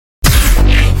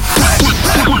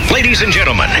Ladies and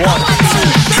gentlemen.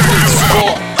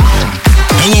 Hello,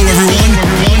 everyone.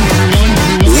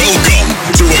 Welcome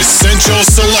to Essential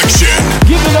Selection.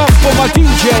 Give it up for my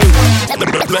DJ.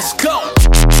 Let's go.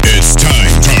 It's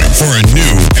time for a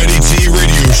new Eddie T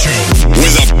radio show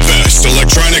with the best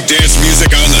electronic dance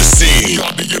music on the scene.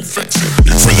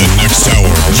 For the next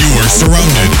hour, you are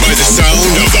surrounded by the sound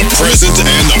of the present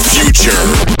and the future.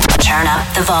 Turn up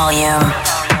the volume.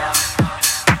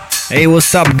 Hey,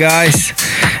 what's up, guys?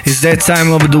 It's that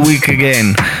time of the week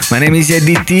again. My name is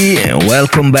Eddie T and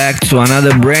welcome back to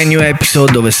another brand new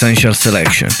episode of Essential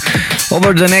Selection.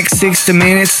 Over the next 60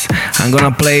 minutes, I'm gonna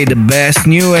play the best,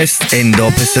 newest and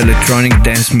dopest electronic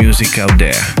dance music out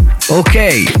there.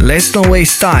 Okay, let's not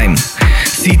waste time.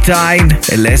 Sit tight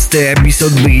and let's the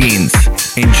episode begins.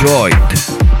 Enjoy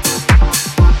it.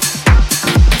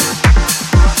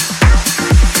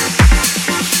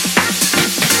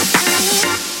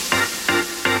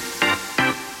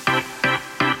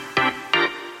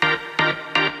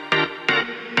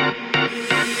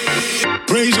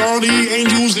 Praise all the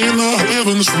angels in the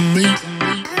heavens for me.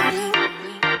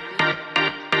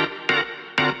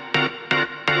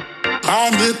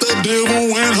 I met the devil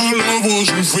when her love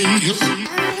wasn't free.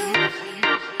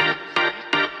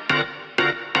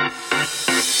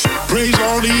 Praise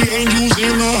all the angels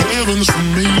in the heavens for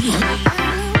me.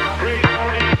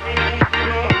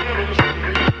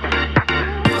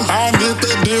 I met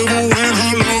the devil when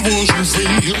her love wasn't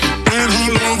free. When her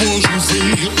love wasn't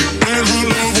free. When her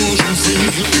love wasn't free.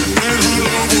 When her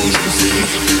love wasn't free.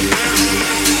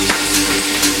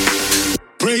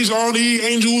 Praise all the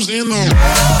angels in the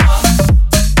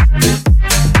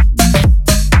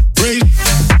praise.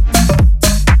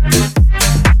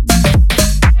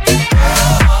 Praise.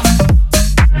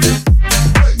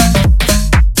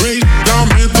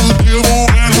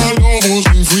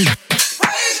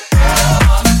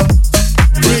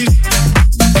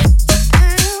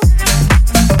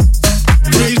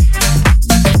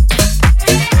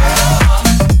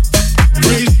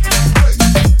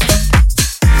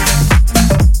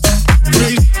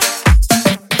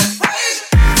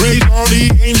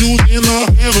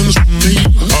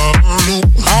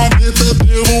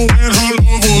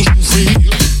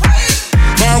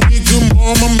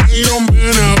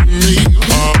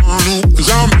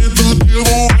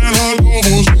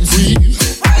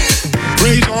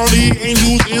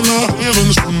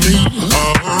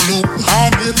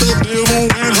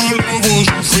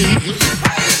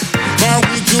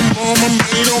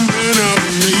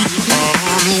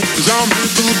 I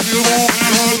met the devil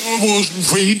and her love wasn't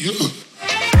free.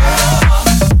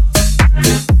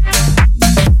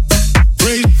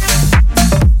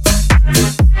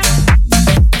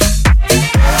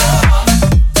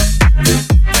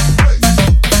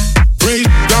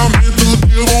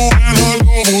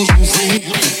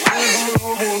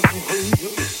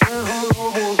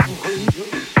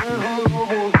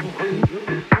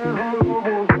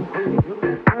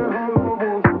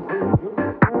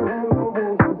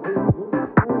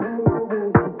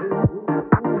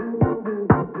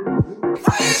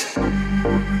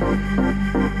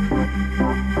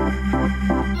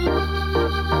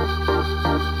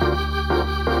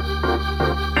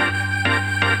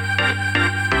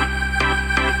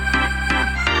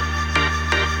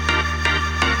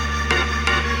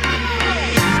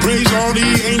 Praise all the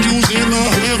angels in the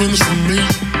heavens for me.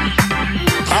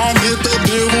 I met the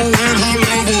devil when her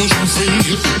love wasn't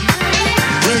free.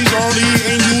 Praise all the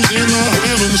angels in the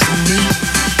heavens for me.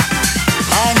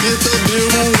 I met the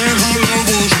devil when her love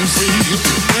wasn't free.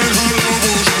 When her love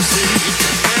wasn't free.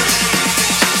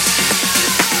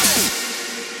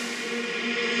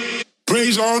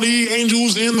 Praise all the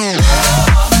angels in the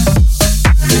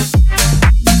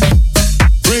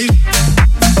praise.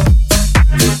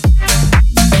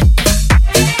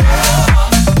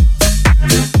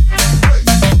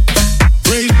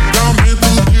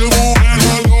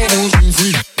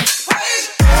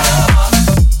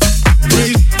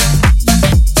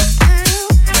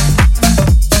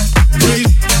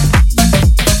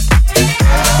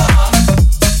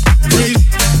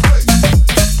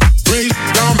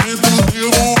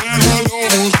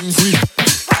 Free.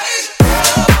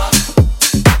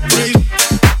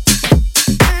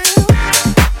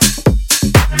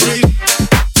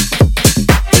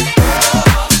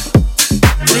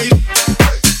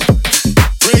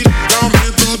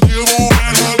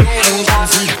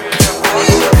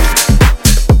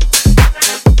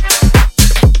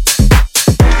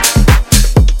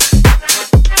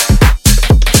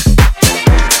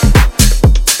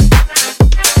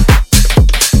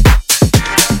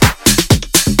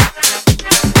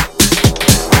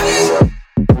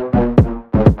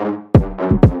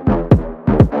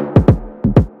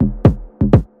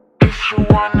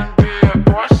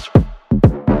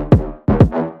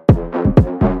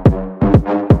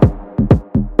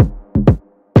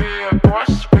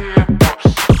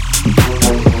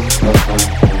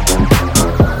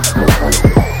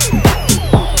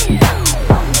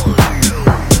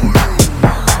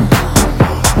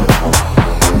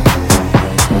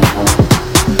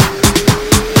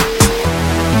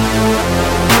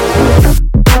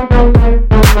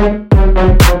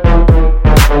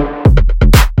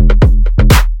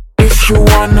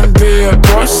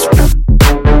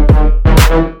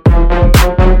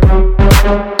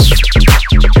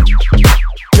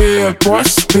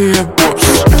 boss, be a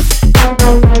boss.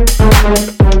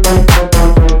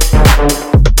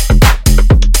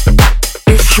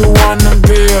 If you wanna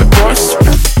be a boss,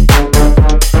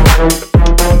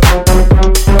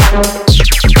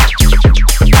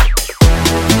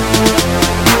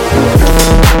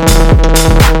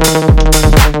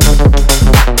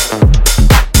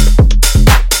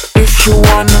 if you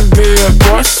wanna be a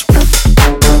boss,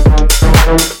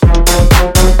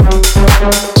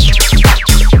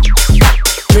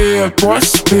 be a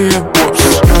boss, be a boss.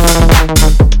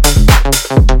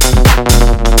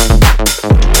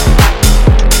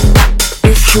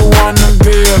 If you wanna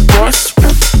be a boss,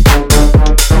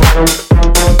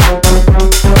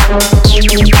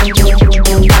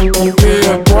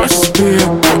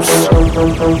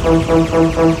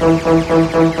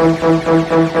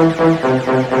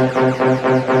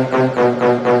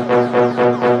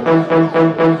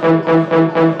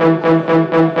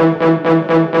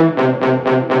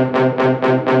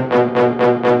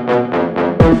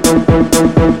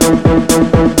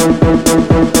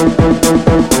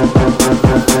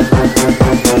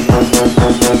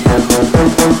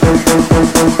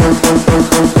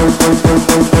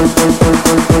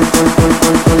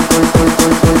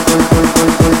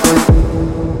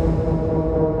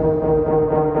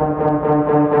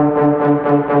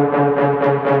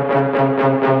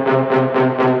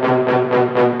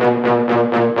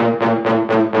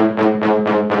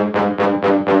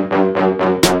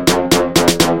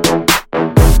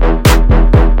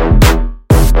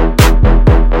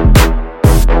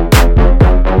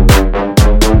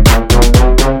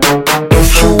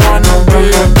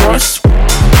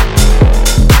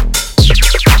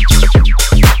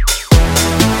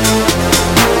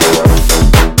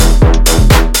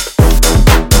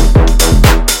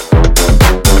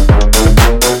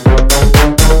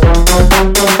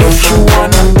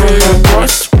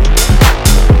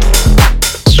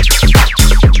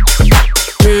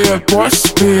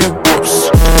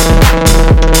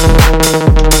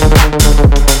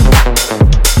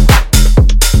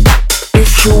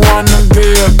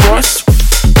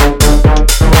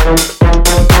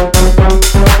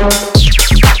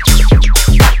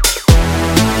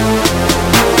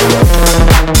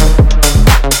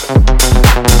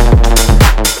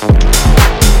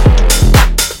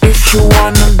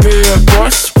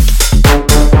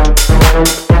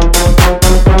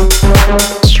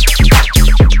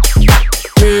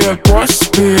 be a boss,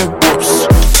 be a boss.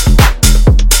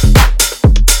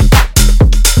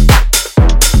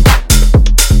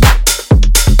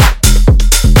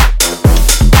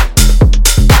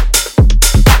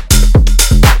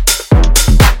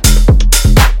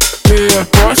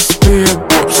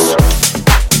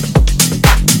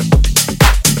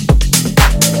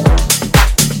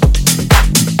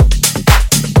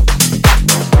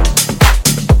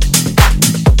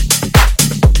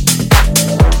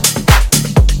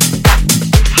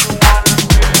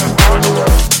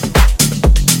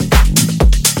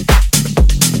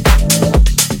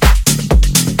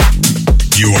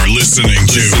 Listening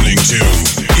to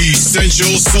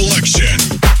Essential Selection,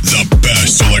 the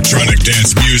best electronic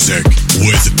dance music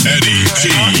with Eddie T.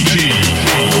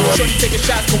 Shorty taking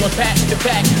shots, going back to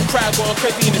back. Crowd going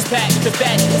crazy in his back to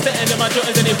back. Stunting in my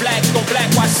Jordans and they black. Go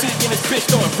black, watch seat in his bitch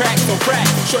throwing crack, so crack.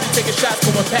 Shorty taking shots,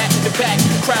 going back to back.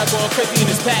 Crowd going crazy in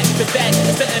his back to back.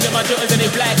 Stunting in my Jordans and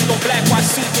they black. Go black, watch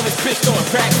seat in his bitch throwing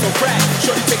crack, so crack.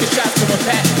 Shorty taking shots, going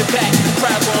back to back.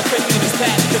 Crowd going crazy in his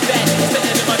back to back.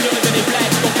 Stunting in my Jordans and they black.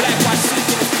 Go black, watch seat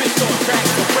in his bitch throwing crack,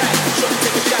 so crack. Shorty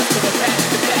taking shots, going back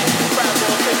to back. Crowd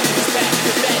going crazy in his back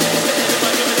to back. Stunting in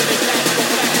my Jordans and they black. Go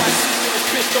black, watch seat in his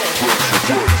bitch throwing crack,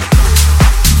 so crack.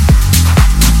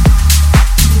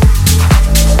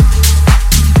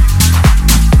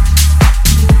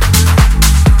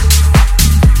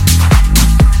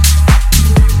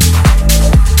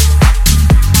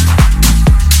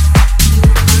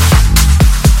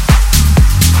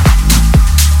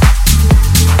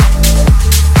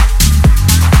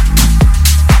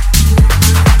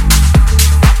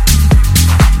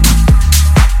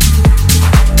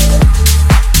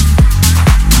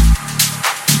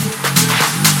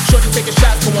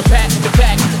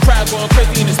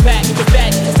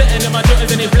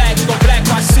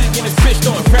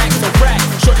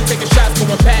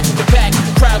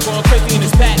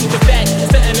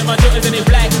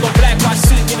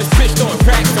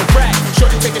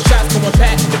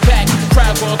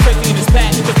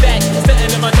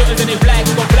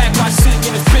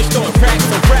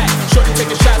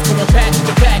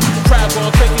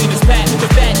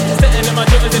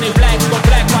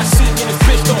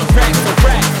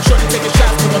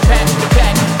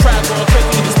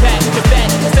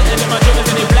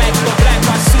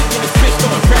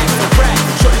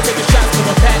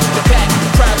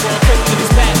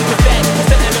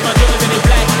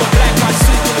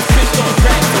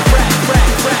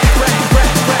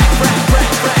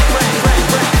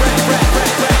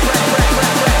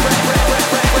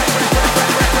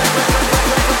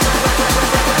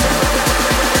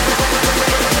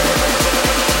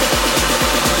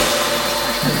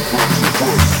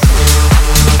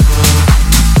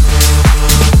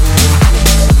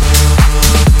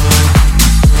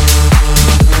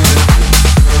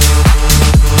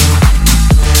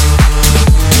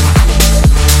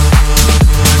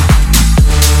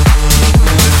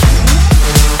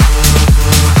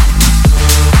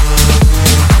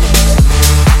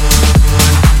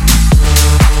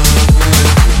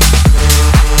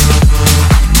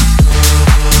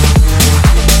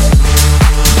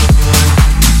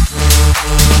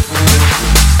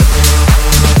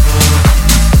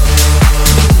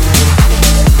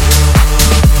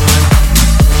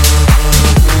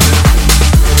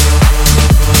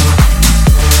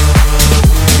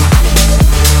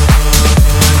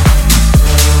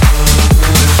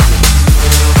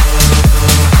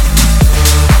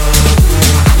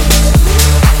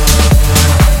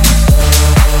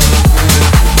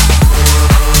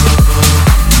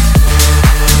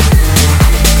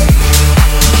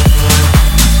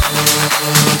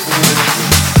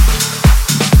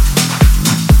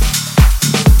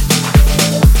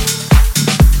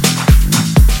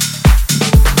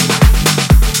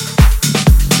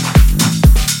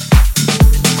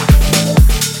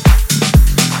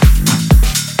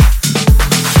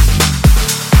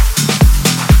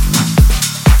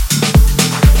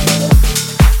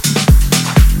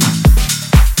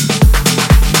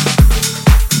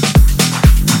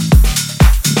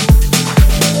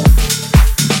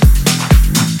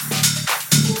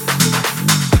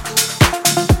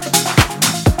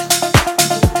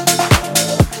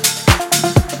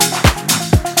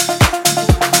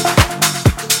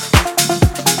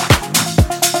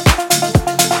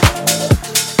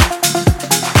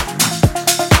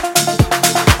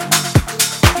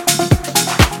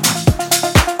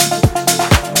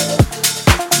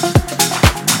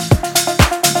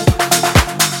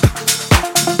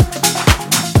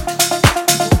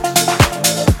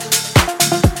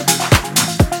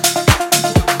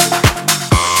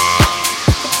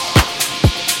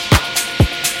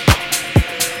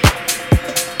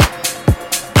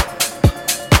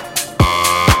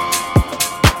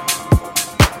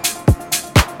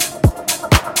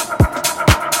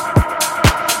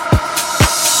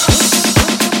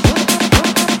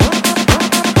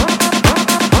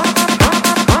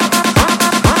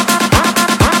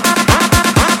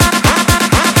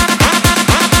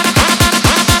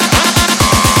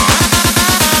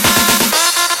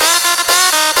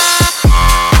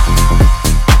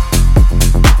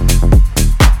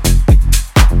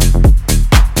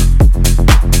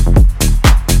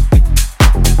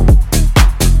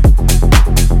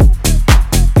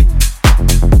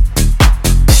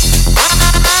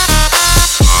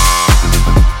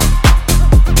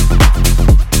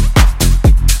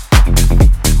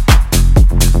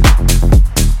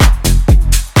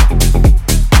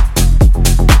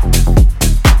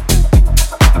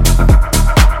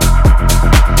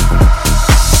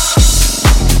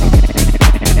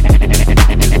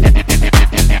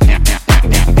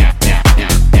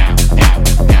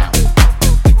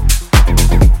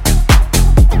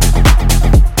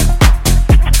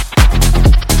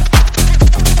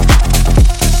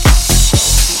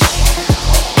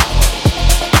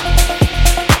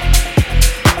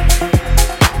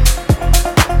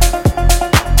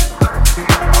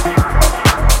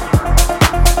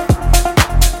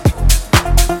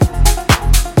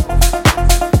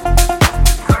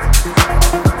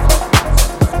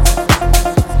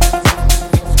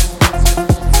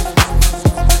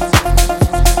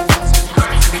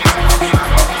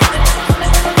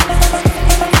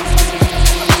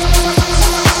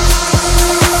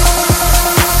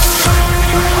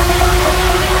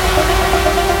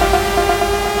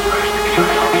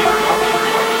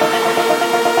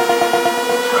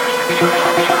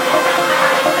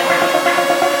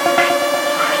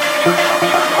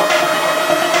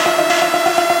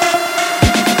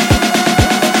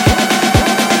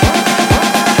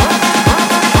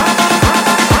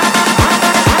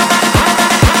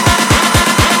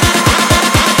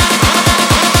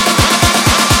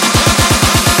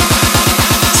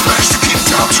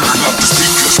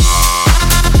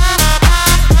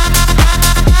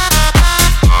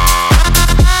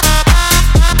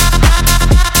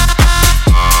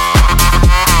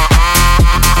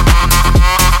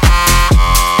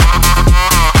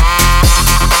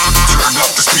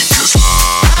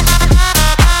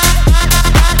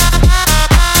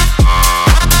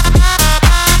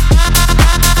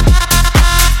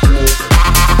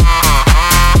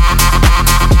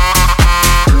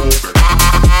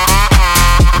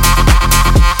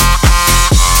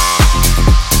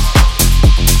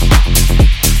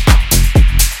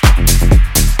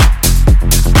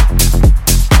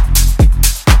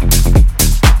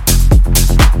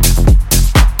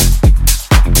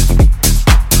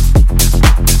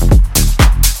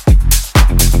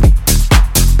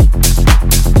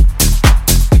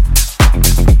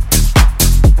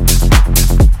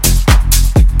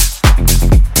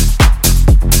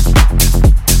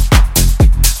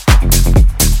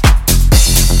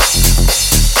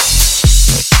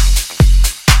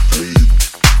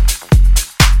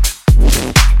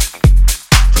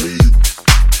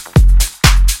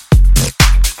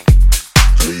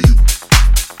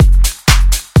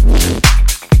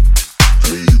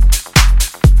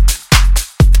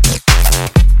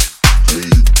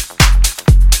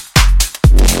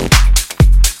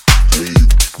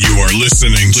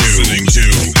 listening to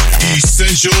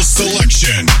Essential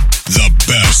Selection, the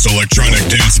best electronic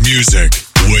dance music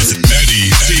with Eddie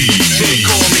T. They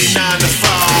call me 9 to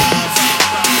 5.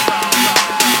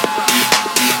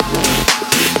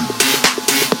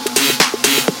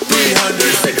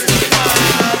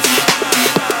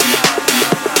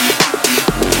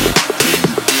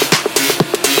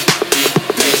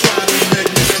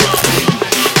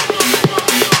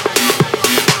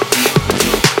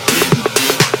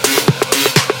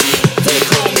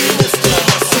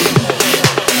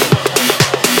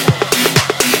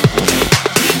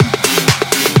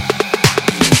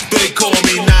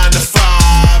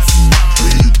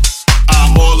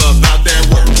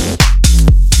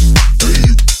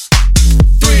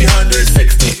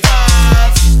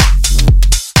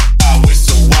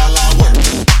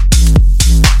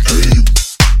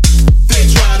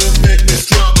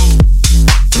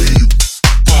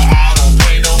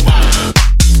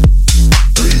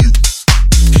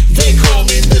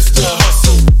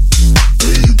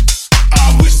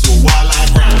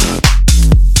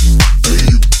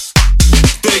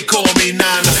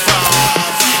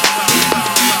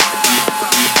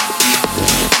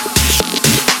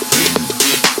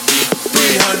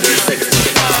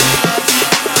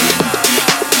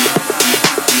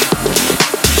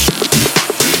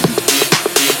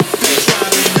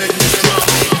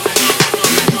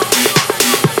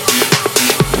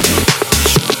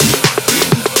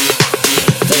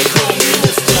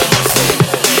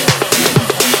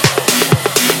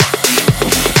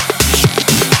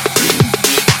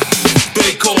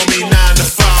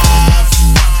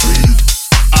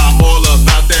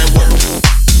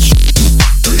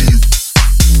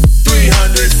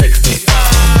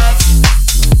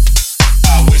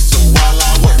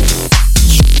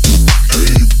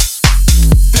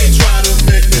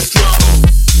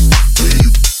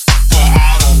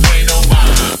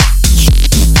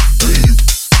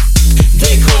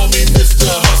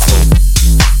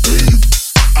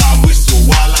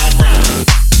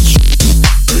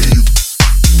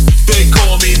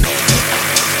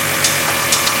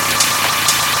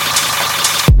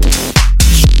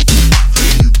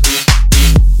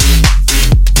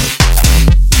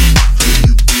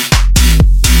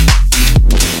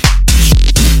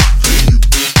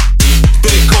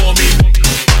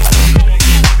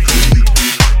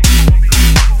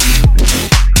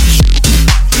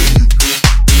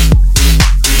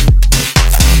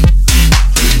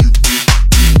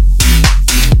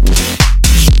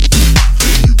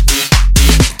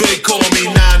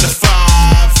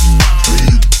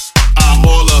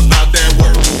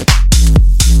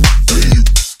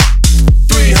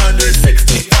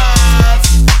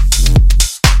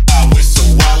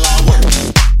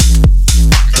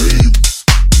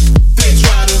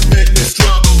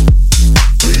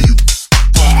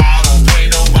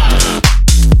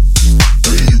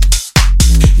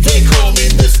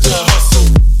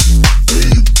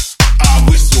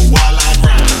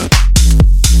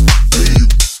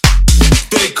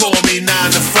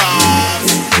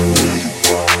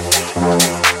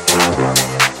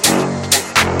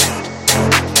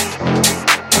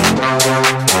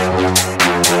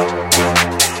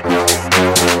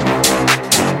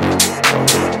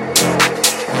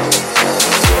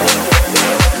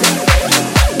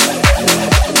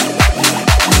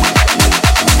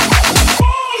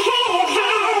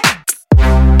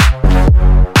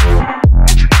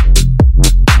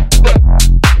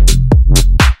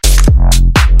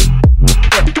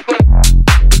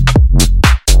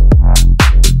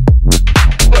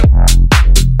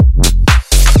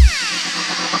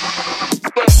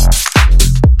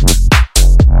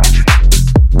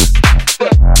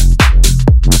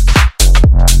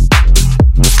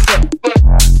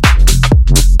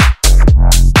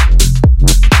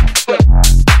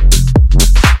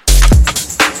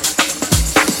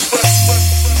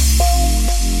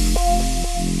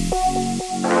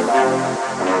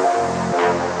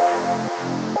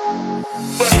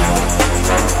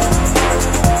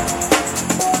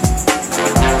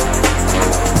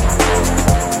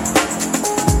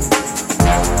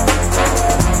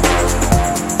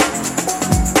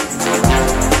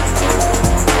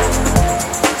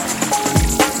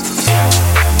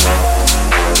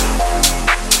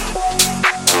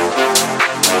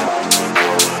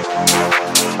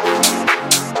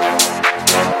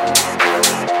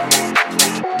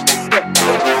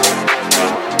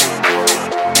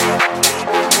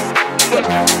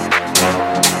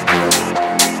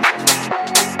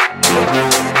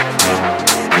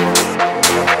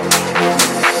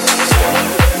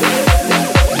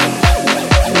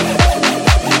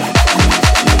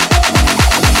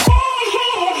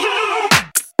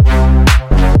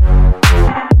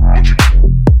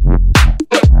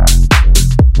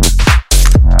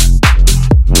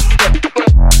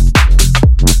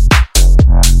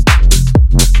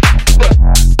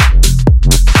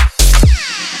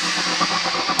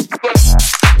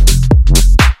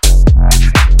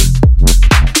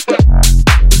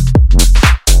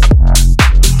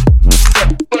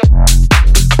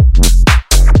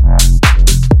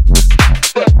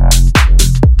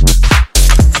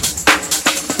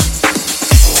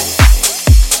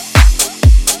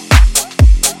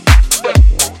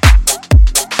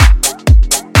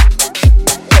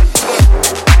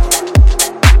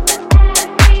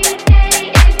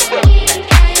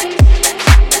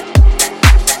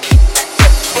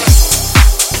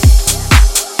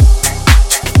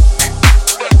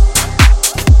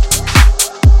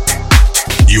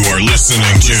 You're listening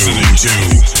to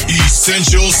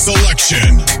Essential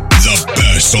Selection, the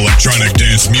best electronic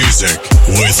dance music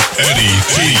with Eddie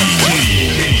T.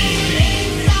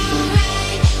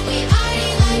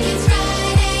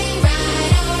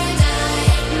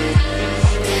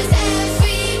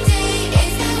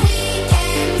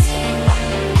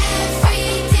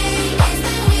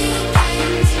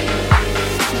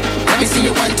 Let me see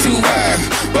you 1, 2,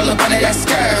 roll up under that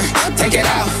skirt, take it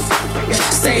off,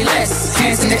 say less,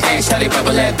 hands in the air, Charlie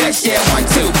bubble that best, yeah, 1, 2,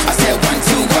 I said 1,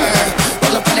 2,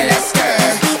 roll up under that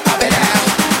skirt, pop it out,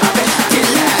 get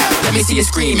loud, let me see you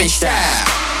scream and shout.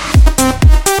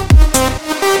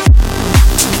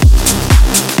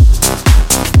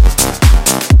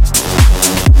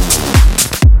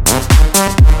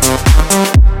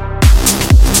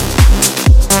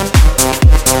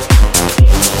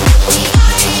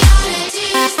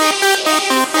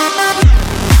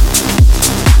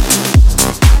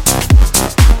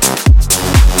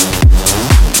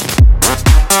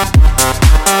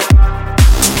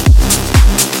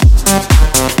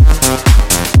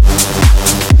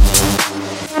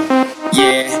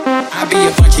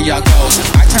 Y'all goes.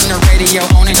 I turn the radio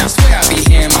on and I swear I be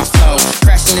hearing my flow.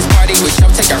 Crashing this party with show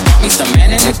take, I brought me some man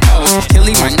in the coast.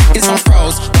 Hilly, my niggas on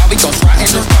froze. While we go try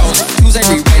in the road. Tuesday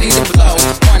we ready to blow.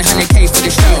 100K for the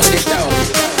show, for the show.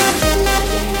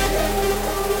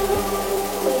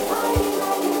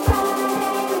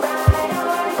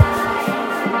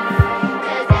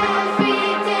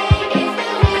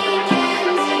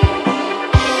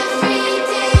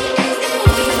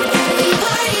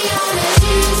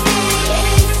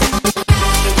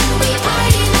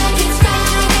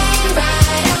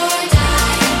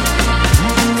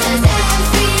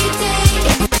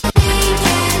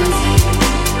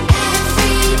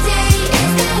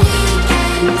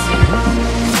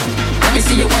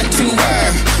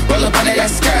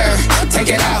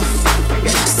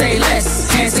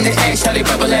 Charlie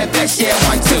bubble that best, yeah,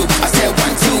 1, 2. I said 1,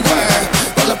 2,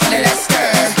 roll up under that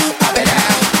skirt, pop it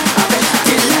out,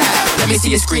 get loud. Let me see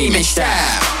you scream and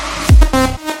shout.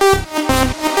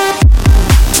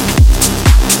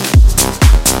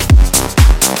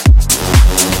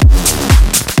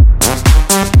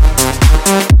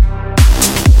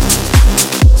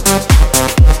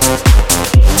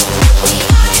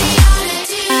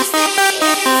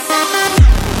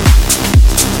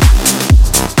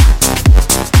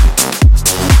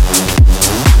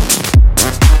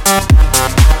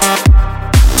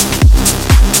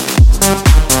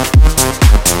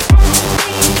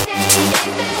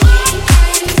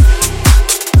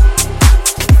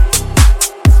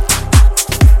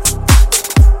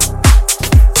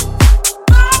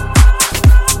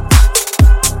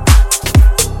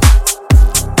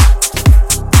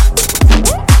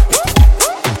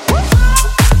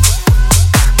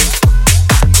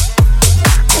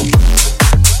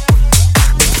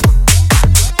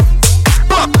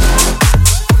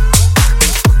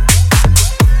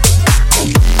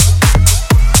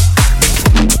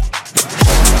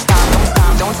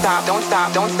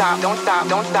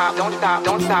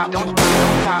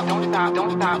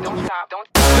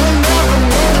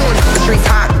 The streets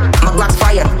hot, my Glock's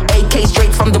fire. AK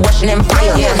straight from the Russian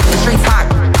Empire. Yeah, the streets hot,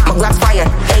 my Glock's fire.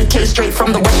 AK straight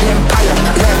from the Russian Empire.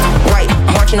 Left, right,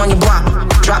 marching on your block.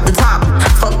 Drop the top,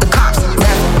 fuck the cops.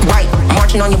 Left, right,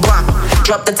 marching on your block.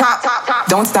 Drop the top,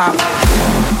 don't stop.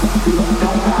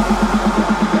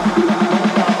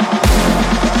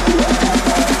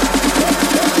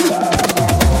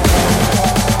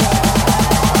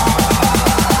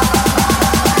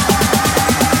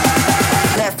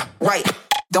 Right,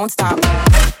 don't stop.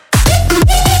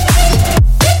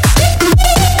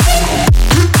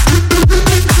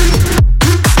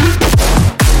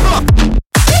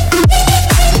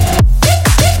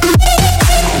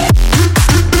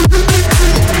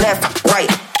 Left, right,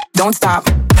 don't stop.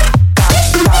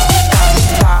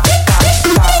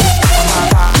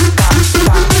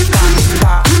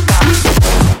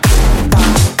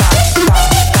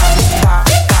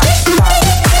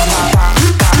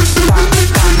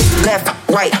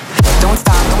 Right, don't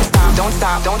stop, don't stop, don't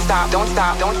stop, don't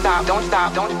stop, don't stop, don't stop, don't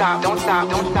stop, don't stop, don't stop,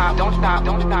 don't stop, don't stop,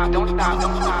 don't stop, don't stop,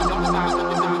 don't stop, don't stop.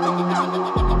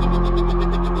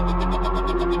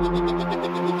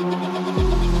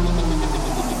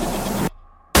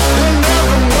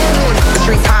 The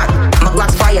streets hot, my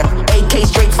Glock's fire. AK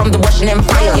straight from the Russian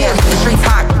Empire. Yeah, the streets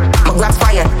hot, my Glock's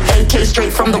fire. AK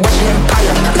straight from the Russian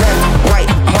Empire. Left, right,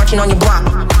 marching on your block.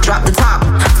 Drop the top,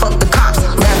 fuck the cops.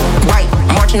 Left, right,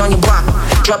 marching on your block.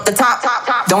 Drop the top,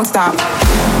 don't stop.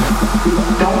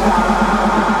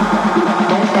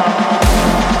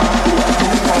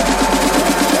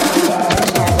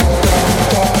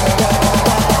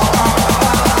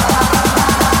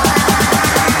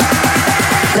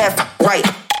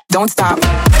 don't stop.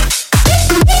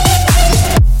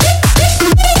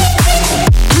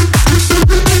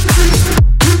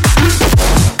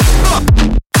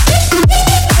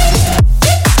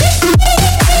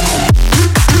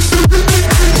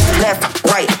 Left,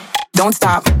 right, don't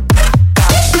stop.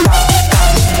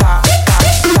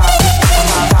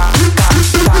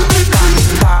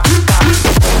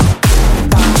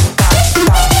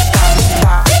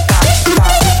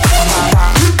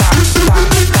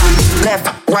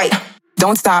 Left, right,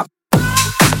 don't stop.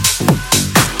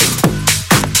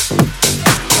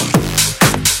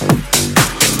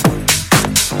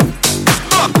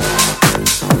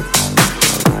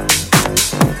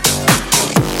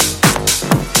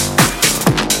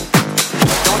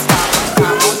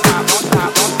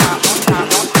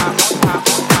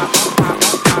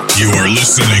 You are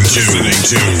listening to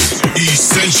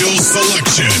Essential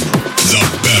Selection, the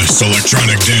best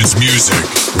electronic dance music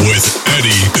with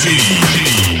Eddie T.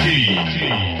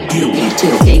 You need to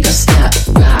take a step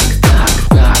back, back,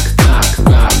 back, back,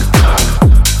 back, back,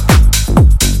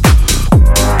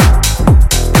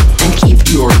 and keep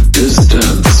your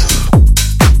distance.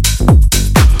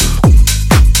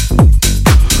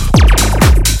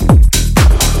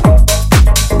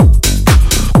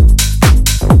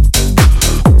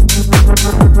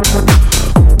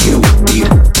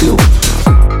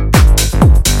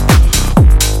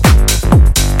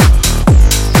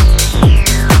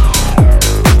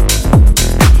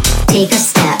 Take a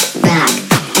step back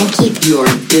and keep your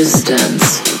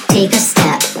distance. Take a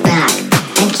step back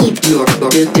and keep your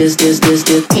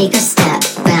distance. Take a step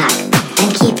back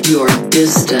and keep your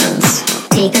distance.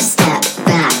 Take a step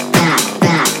back, back,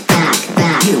 back, back,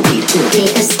 back. You need to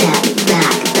take a step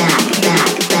back, back,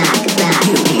 back, back, back.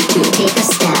 You need to take a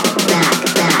step back,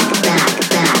 back, back,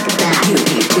 back, back. You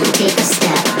need to take a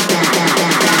step back,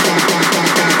 back, back,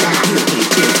 back, back. You need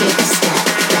to take a step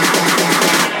back, back,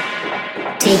 back.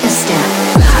 Take a step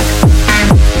back,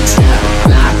 step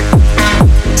back,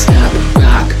 step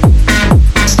back,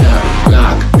 step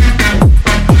back,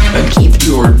 and keep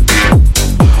your,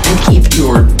 and keep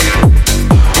your,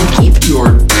 and keep your.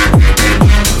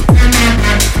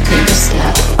 Take a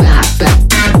step back, back,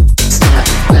 step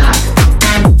back,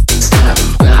 step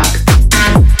back,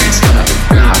 step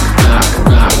back, back,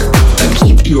 back, and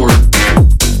keep your,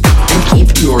 and keep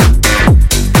your,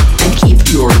 and keep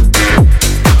your.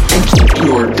 And keep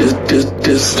your distance. Take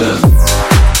a step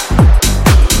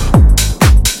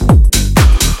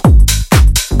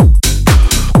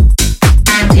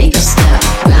back. Take a step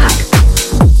back.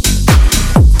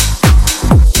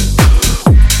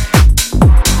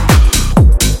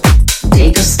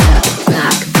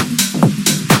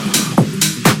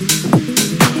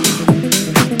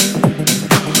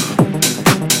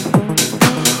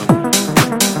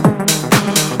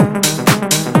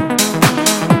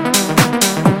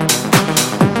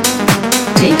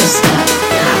 Take a step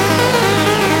back.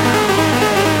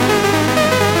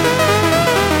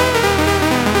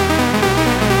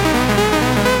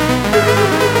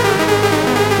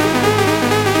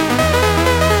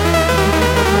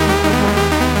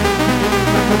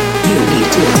 You need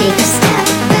to take a step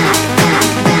back, back,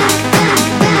 back, back,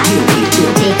 back. You need to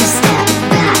take a step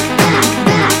back, back,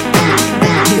 back, back,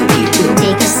 back. You need to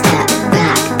take a step back,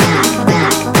 back,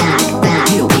 back, back, back.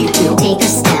 You need to take a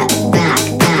step back,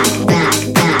 back, back,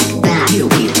 back, back. You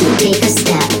need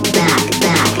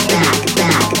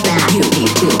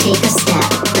to take a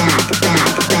step back, back, back,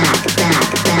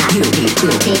 back, back. You need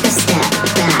to take a step back, back, back, back, back. You need to take a step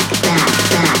back, back,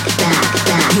 back, back,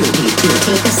 back. You need to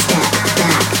take a step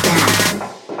back, back.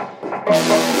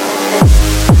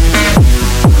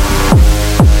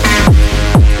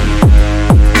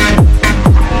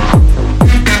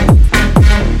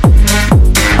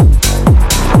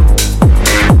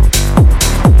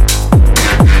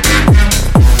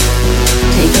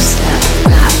 Take a step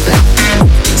back, step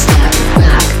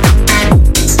back,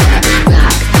 step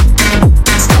back,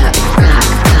 step back,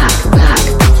 back, back,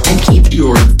 and keep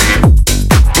your,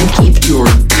 and keep your,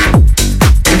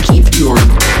 and keep your,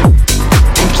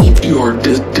 and keep your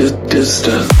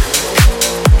distance.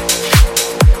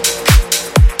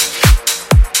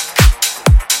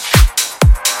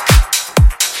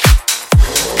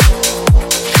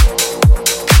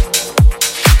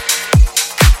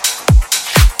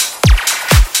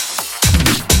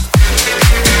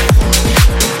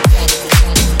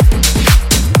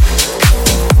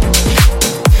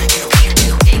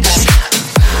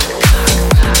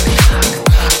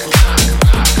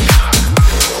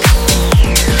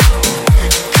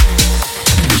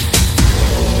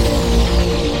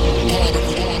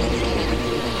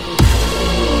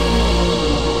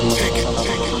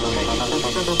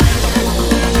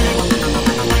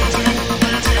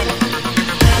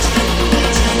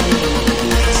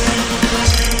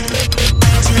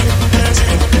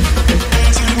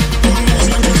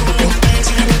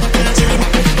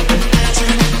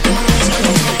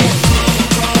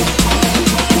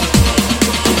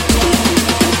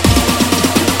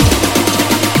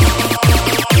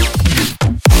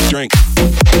 Drink.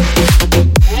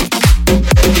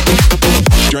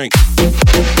 Drink.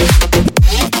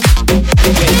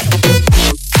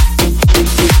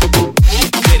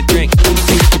 Get a drink.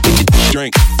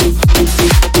 Drink.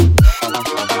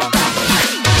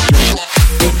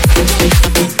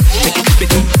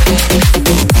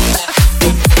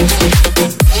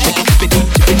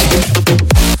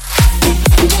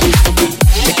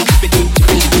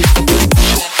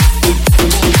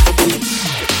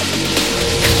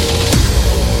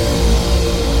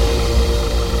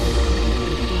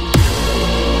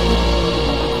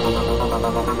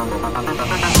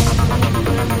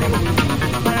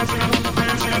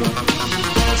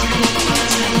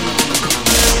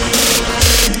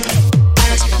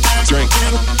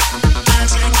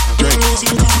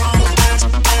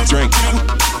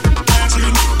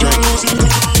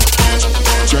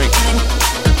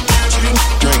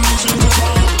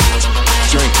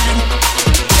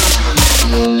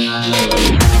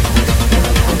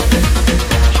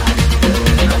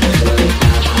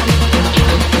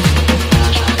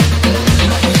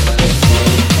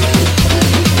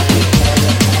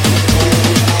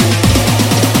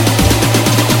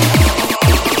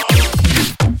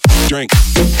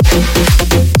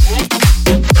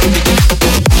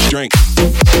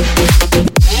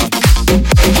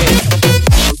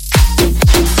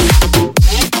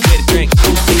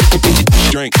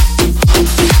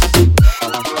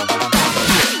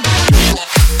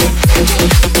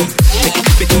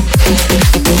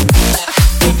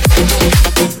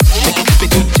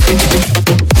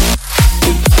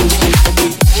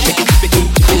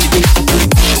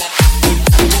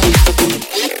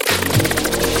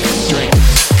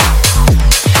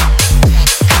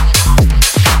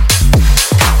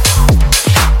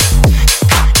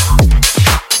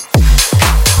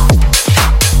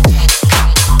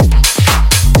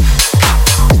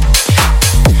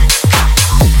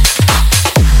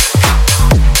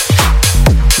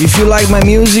 If you like my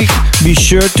music, be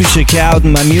sure to check out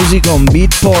my music on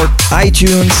Beatport,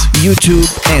 iTunes, YouTube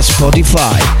and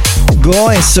Spotify. Go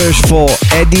and search for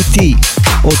Eddie T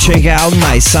or check out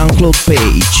my SoundCloud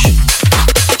page.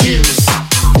 Juice,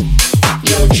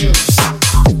 your juice.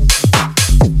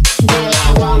 Girl,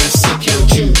 I wanna sip your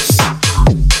juice.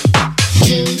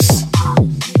 Juice,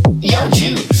 your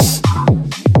juice.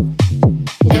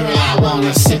 Girl, I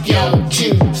wanna sip your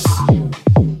juice.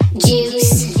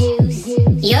 Juice,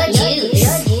 your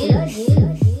juice.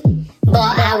 Boy,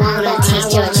 I wanna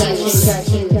taste your juice.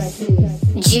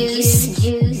 Juice,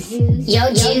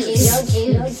 your juice.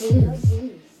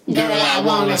 Girl, I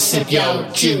wanna sip your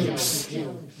juice.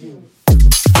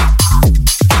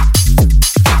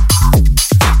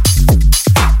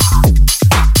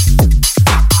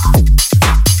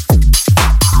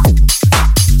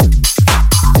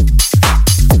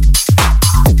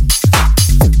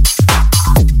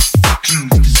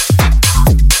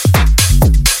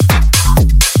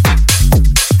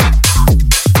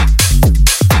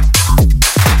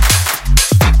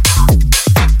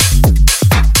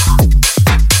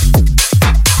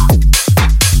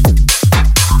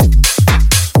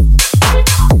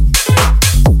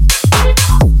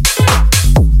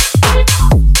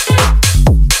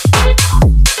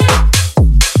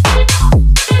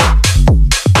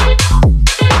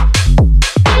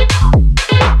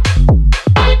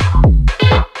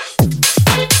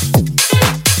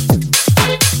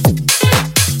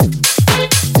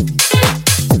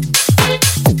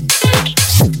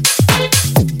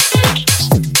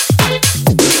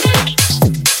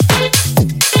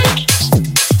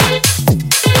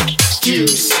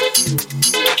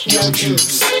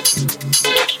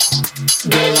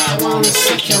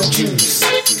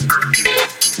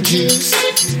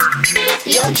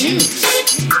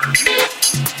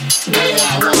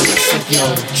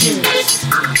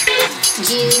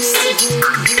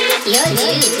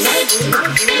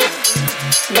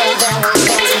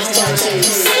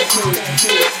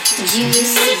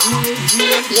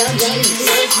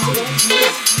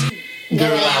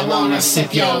 Girl, I wanna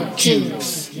sip your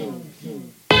juice.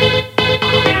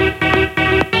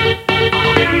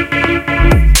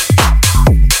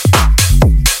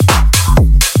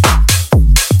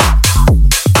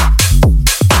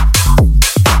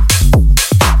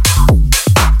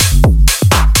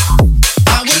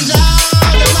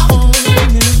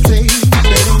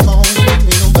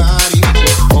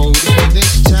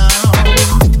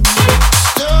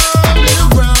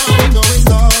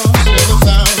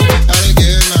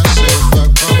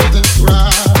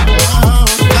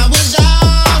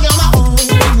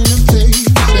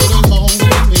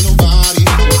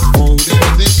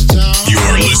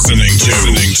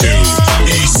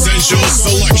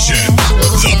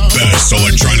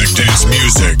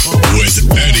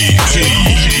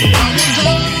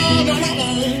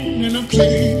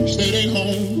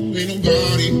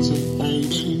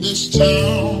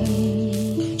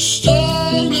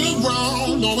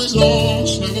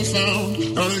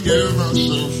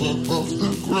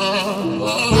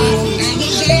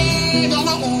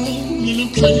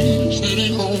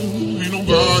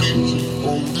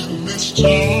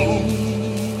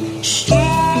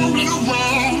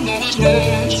 was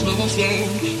lost, never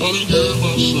found how to get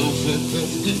myself up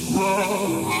off the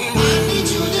ground. I need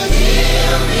you to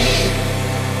heal me.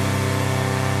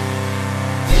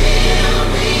 Heal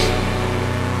me.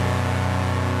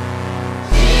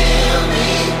 Heal me.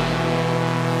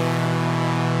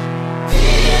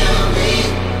 Heal me.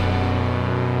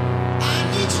 I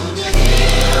need you to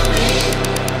heal me.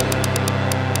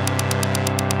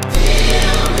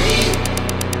 Heal me.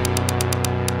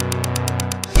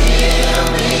 Heal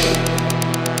me.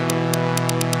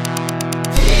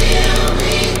 Heal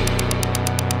me.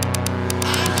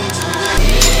 I need you to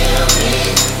heal me.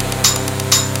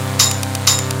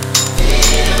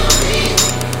 Heal me.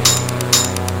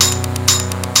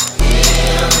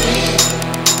 Heal me.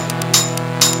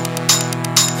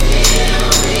 Heal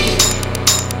me.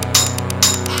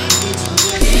 I need you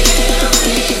to heal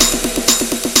me.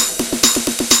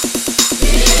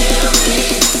 Heal me.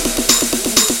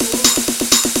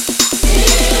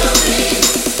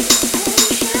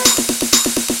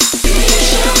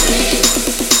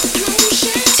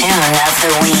 Tune of the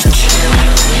week.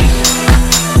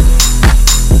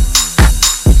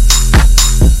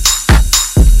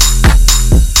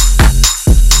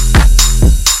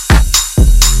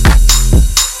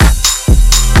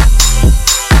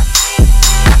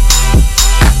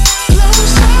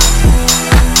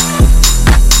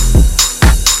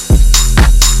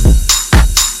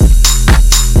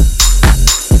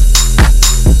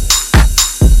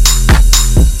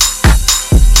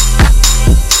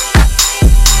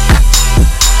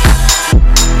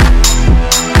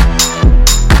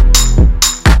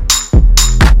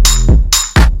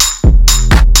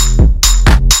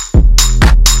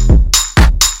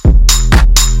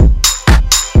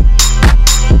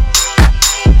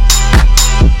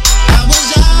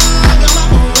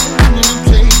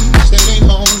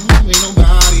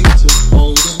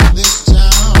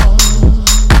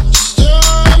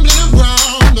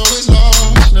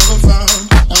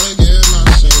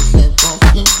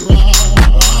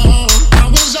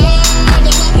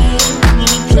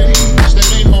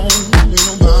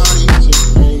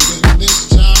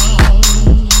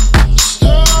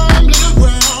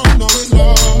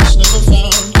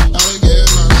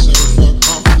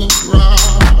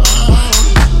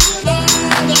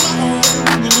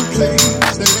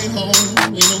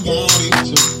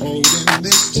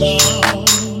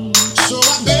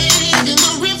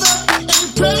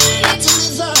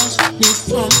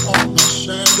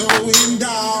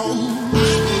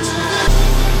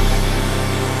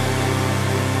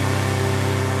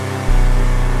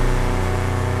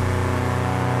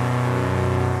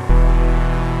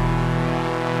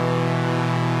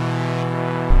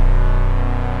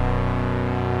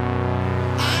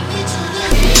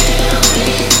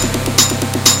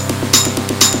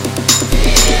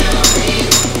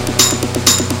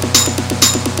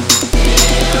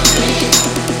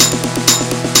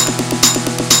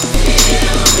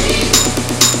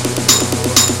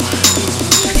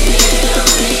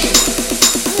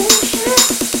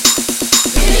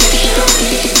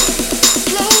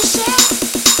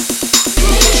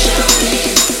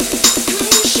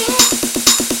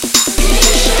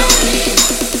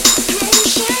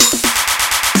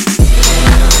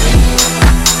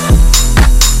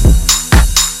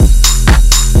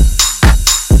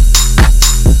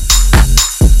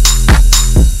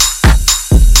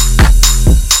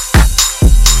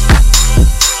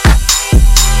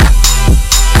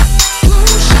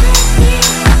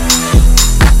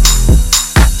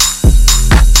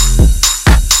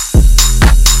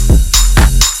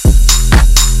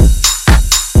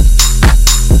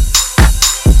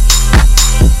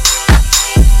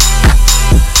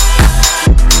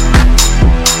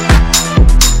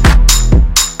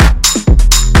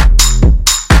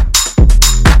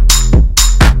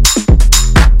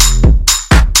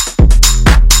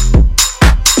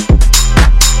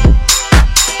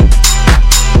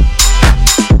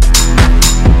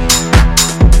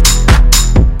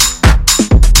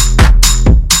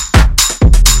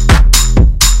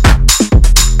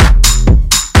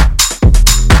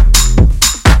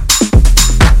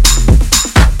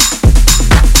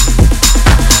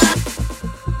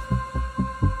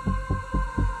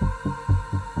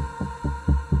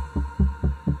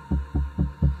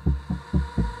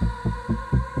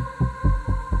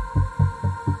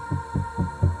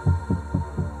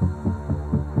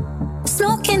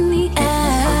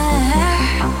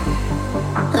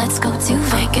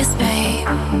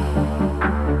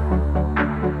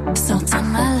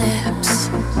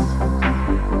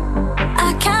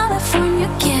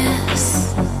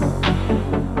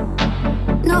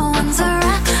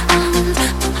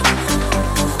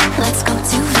 Let's go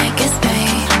to Vegas,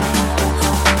 babe.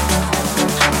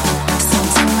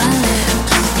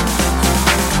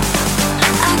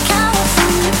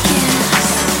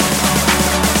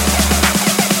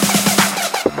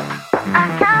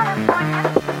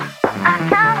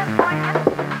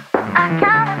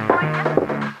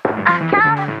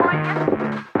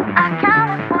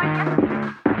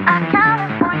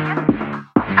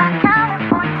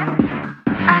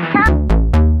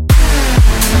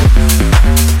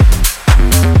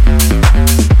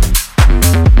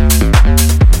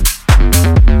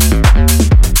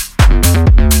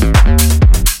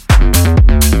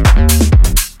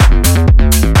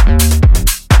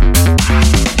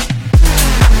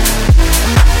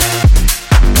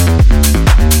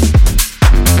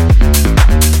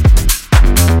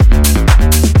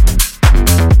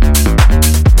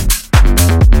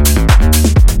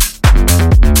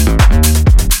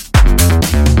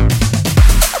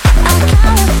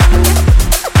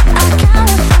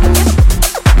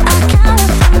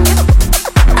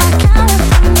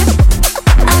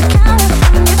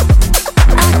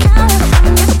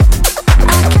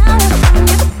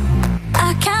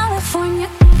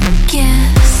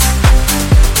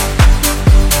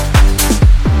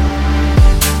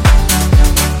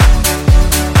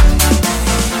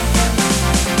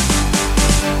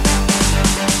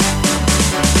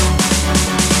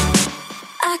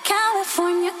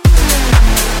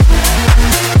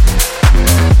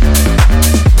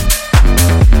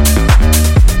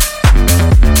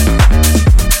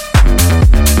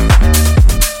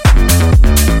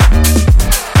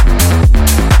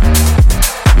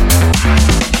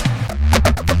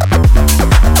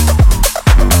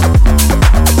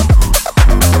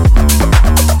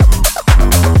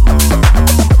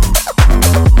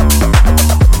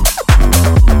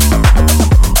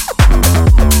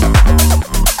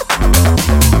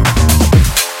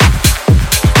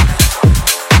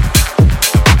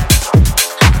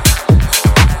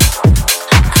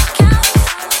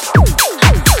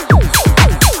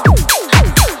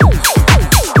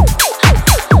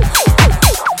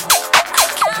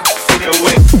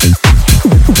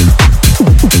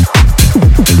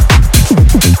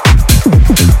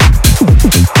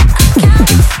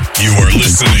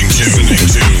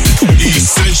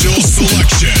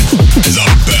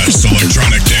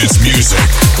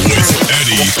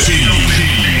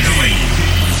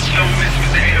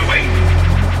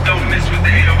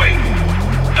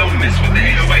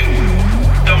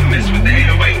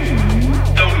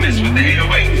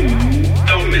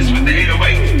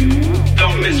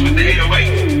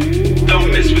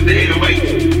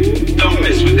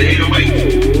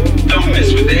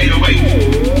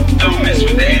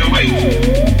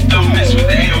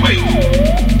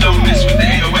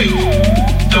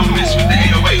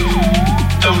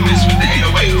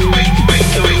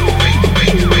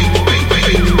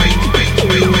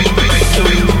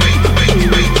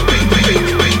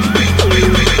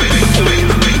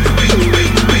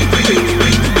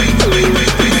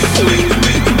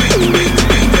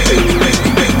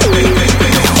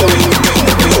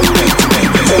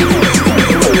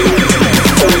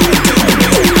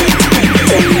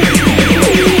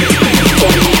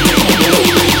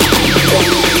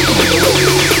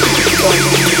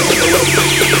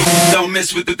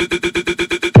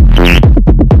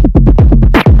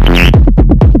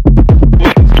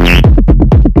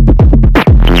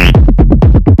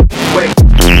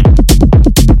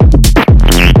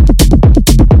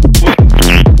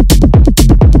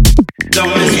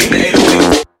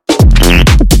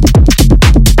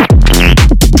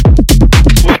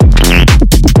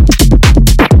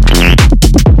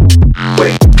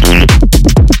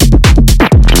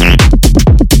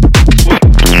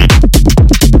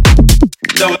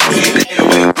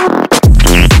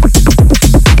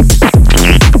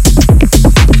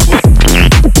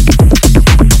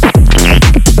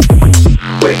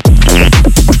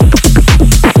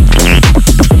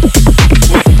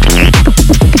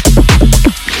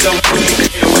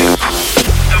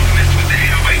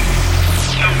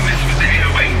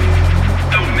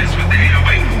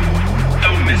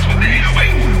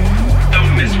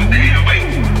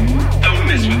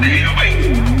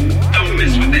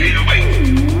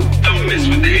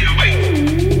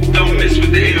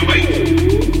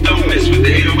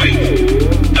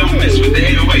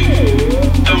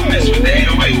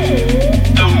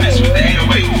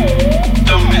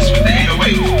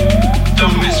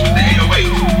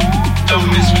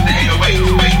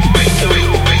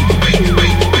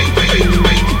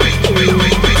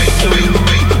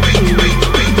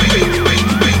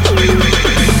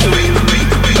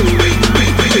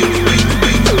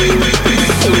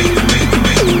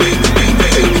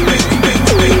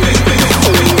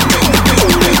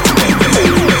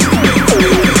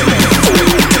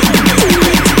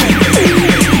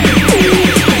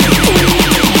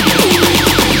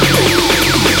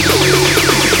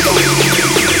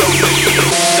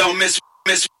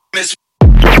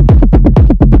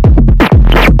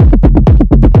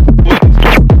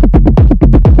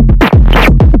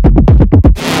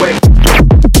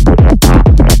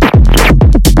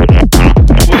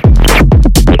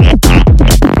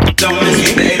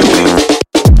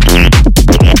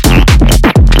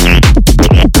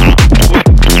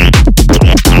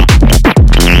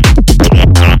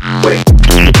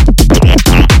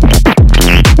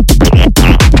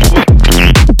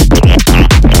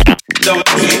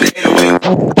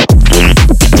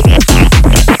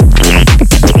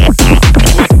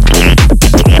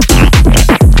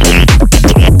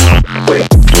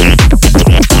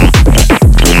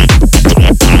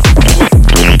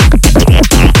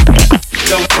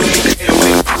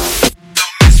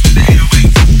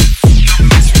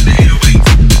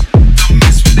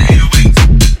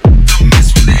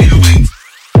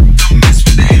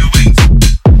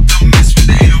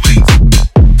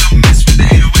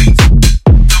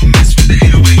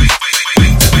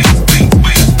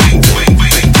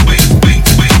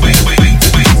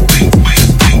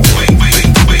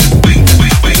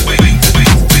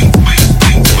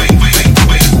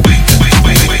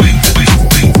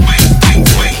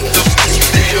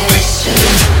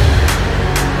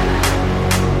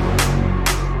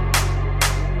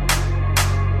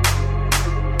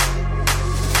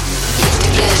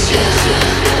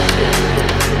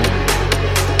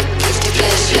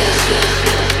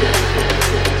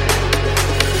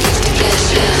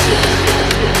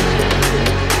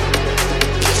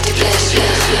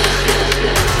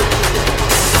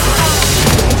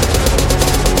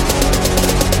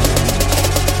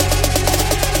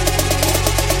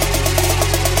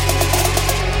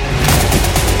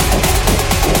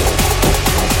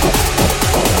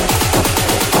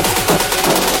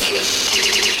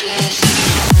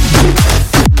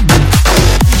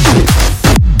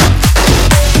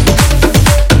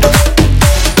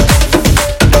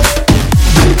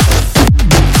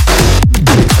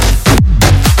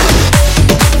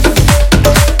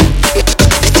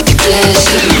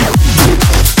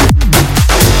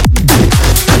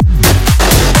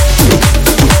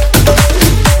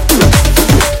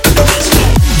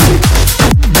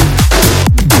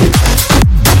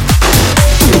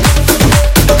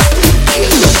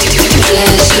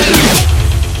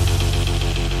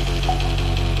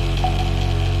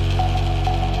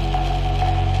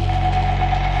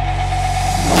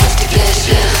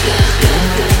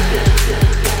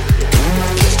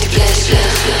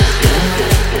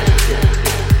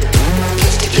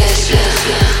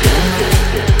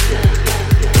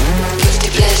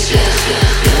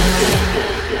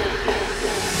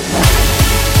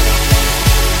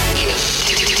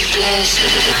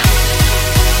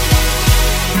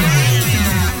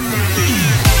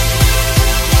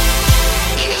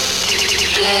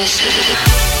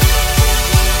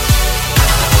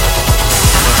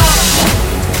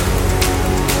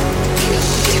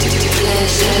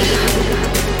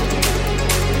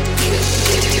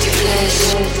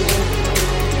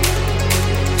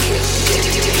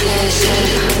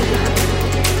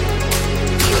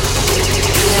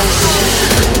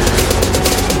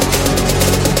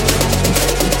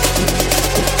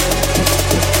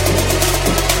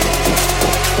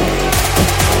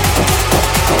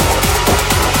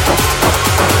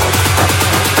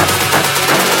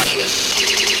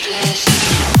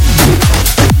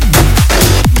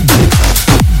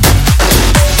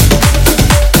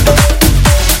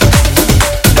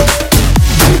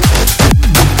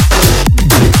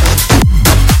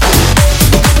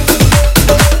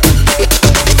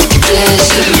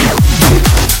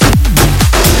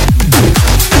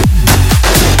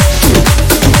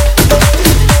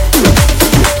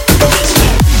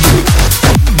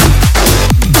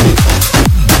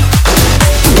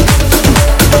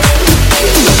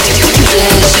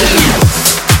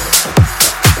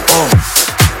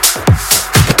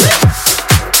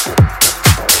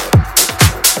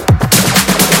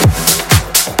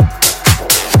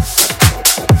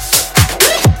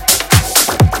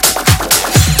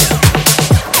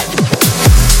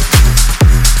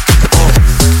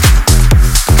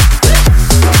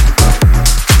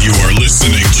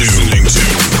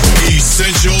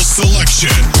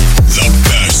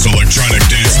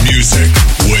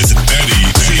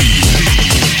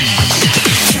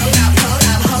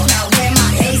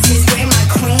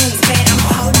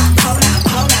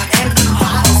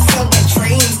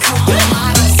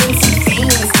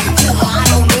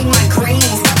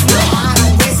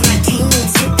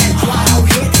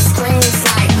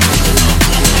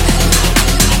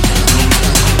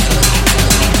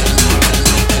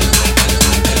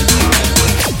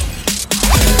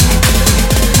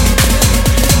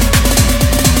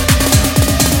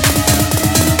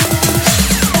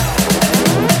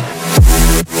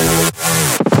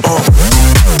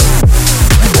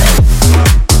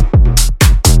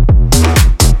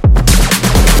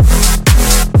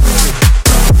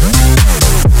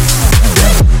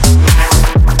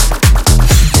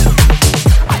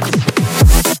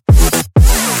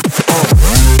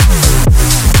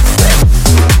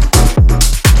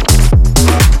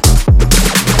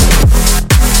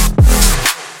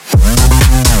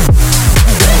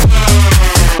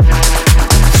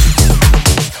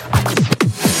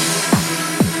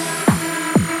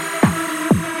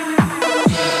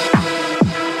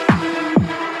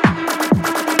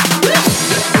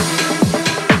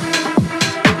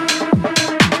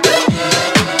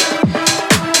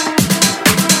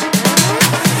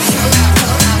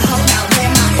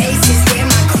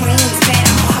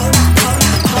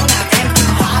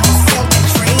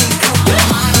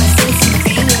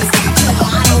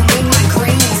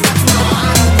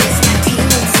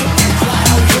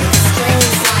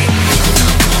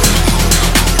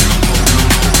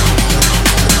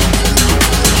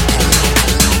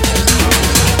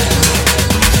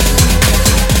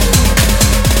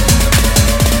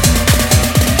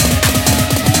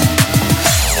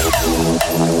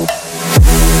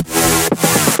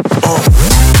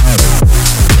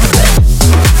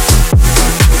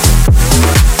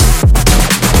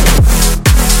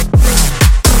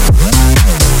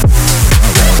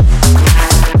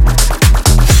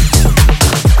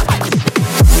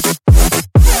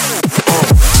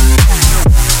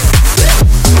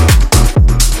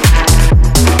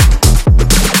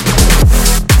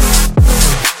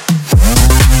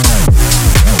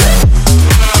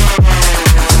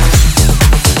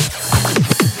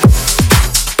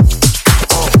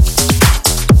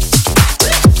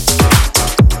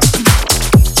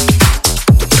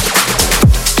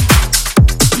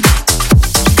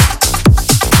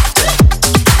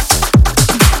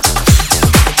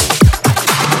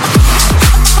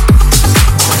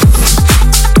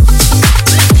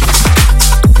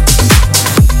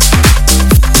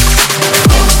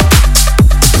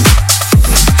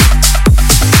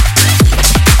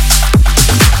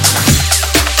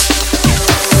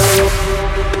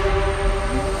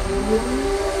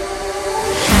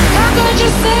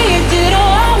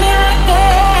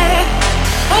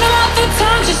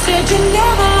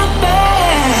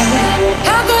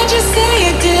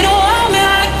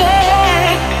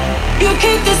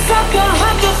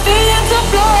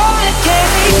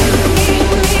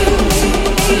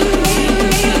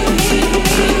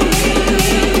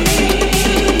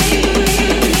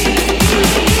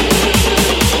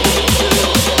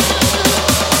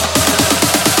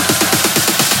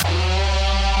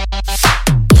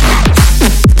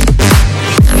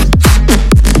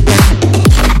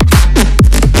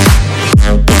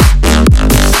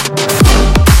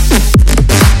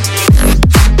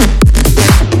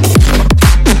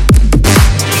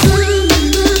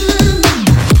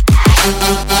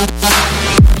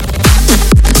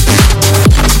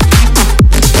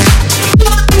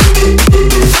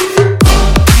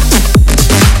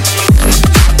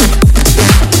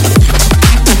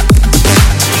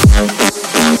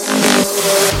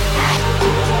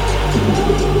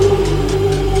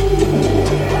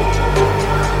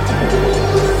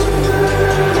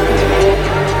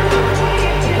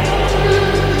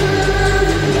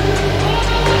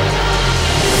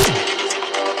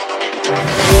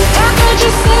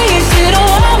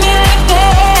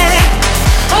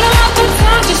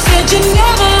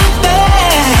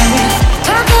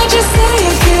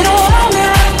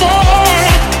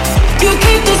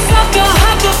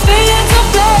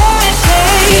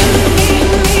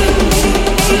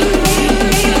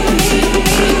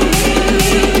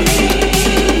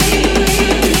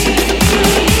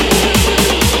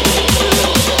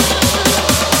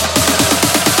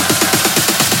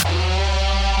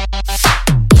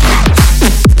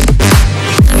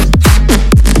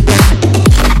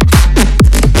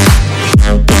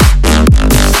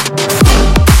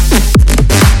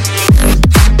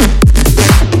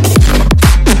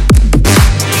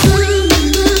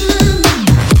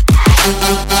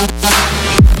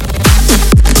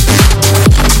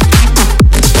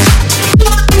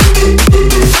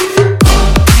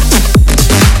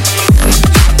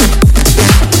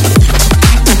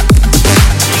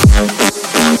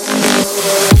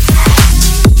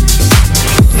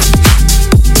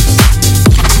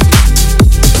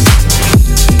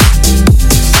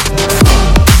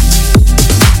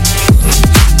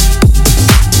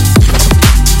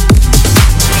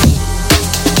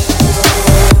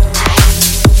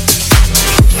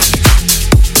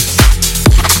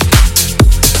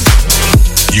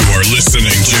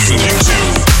 listening to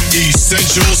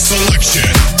Essential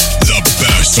Selection, the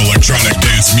best electronic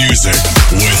dance music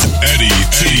with Eddie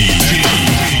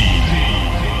T.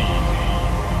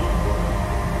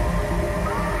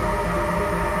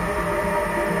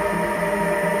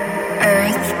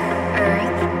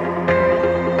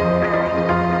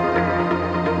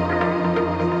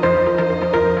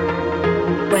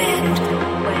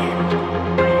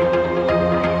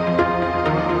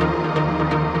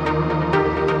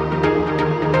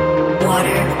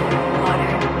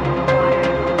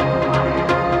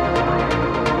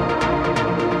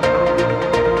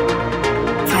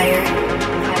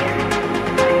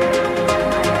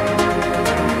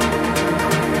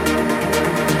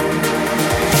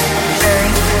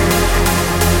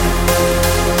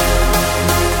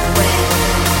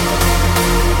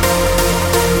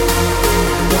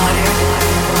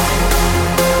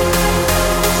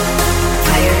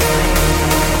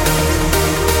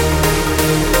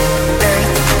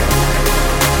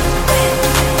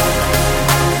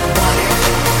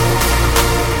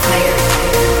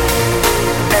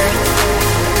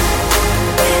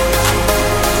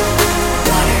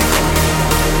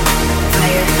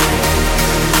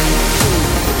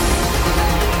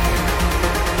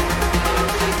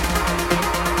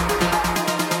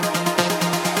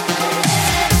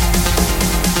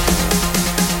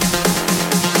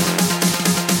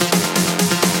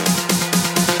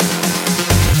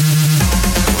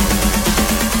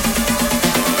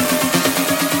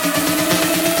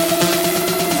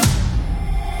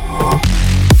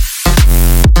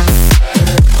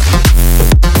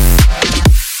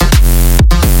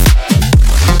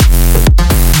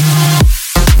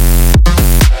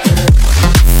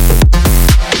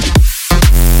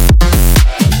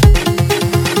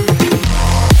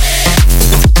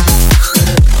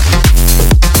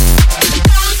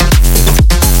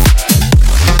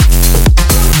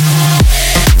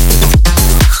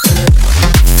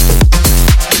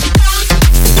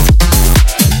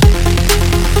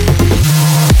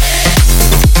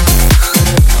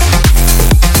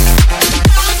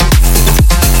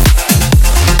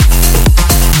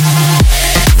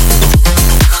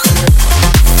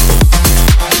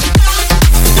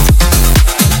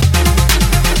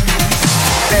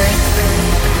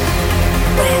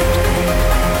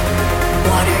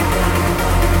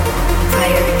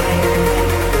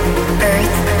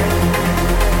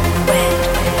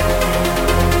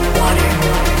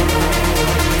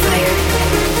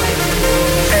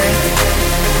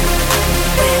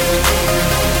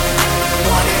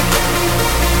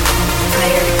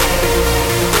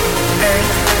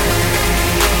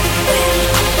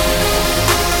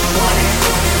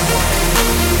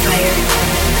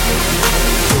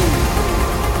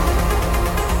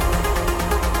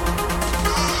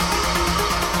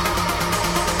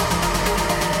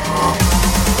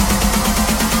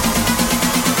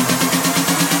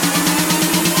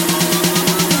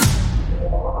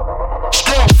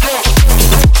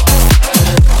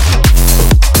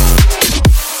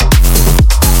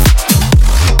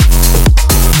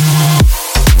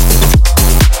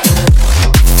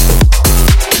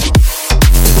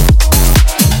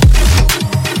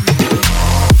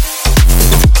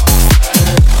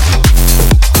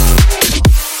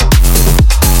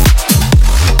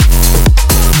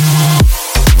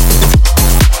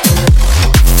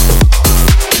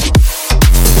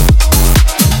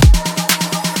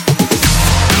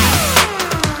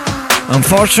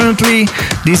 Unfortunately,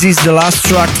 this is the last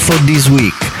track for this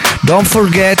week. Don't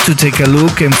forget to take a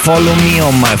look and follow me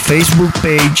on my Facebook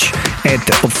page at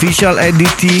Official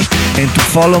Eddie T and to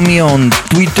follow me on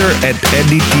Twitter at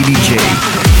Eddie T DJ.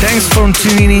 Thanks for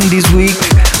tuning in this week.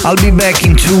 I'll be back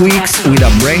in 2 weeks with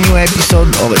a brand new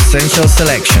episode of Essential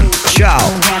Selection. Ciao!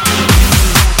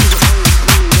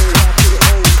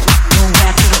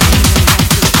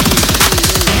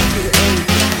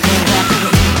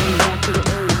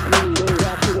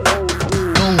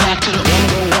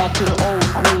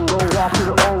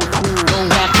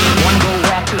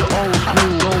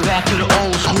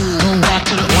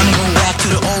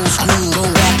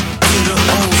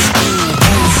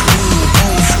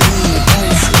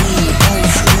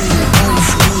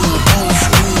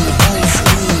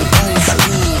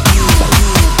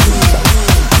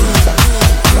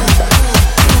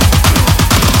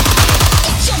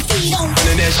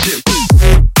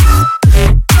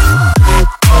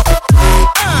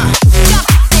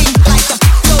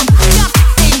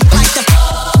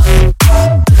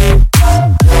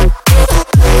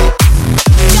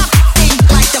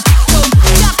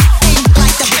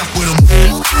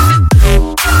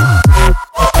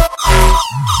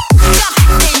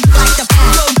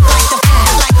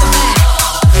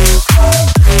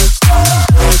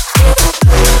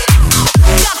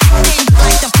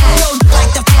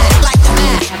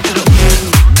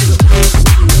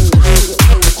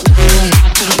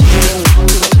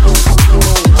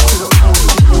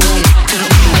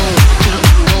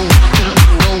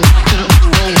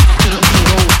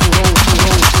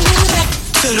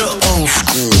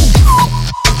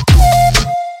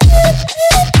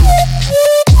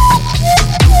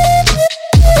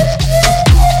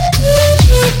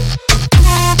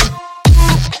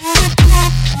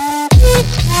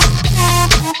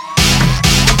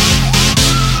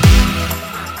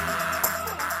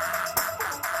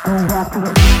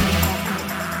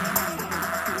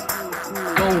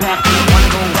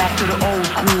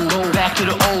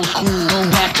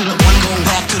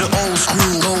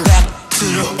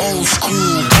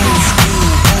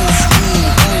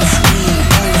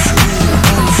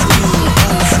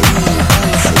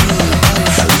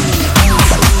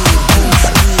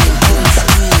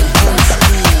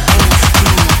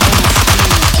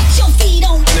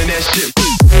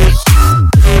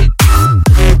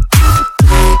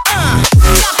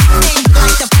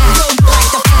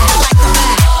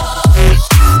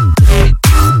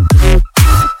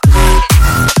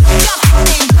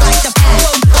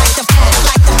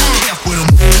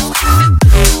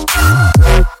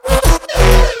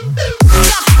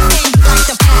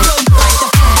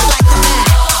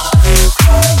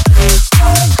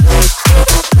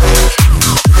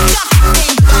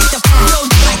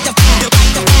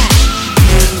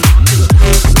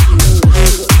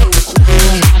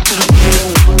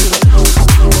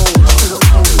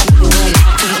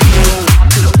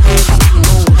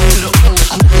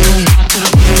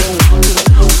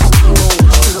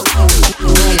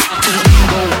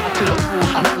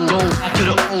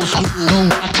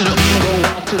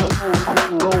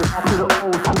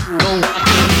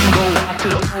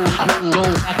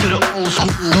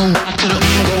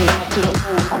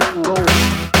 Go.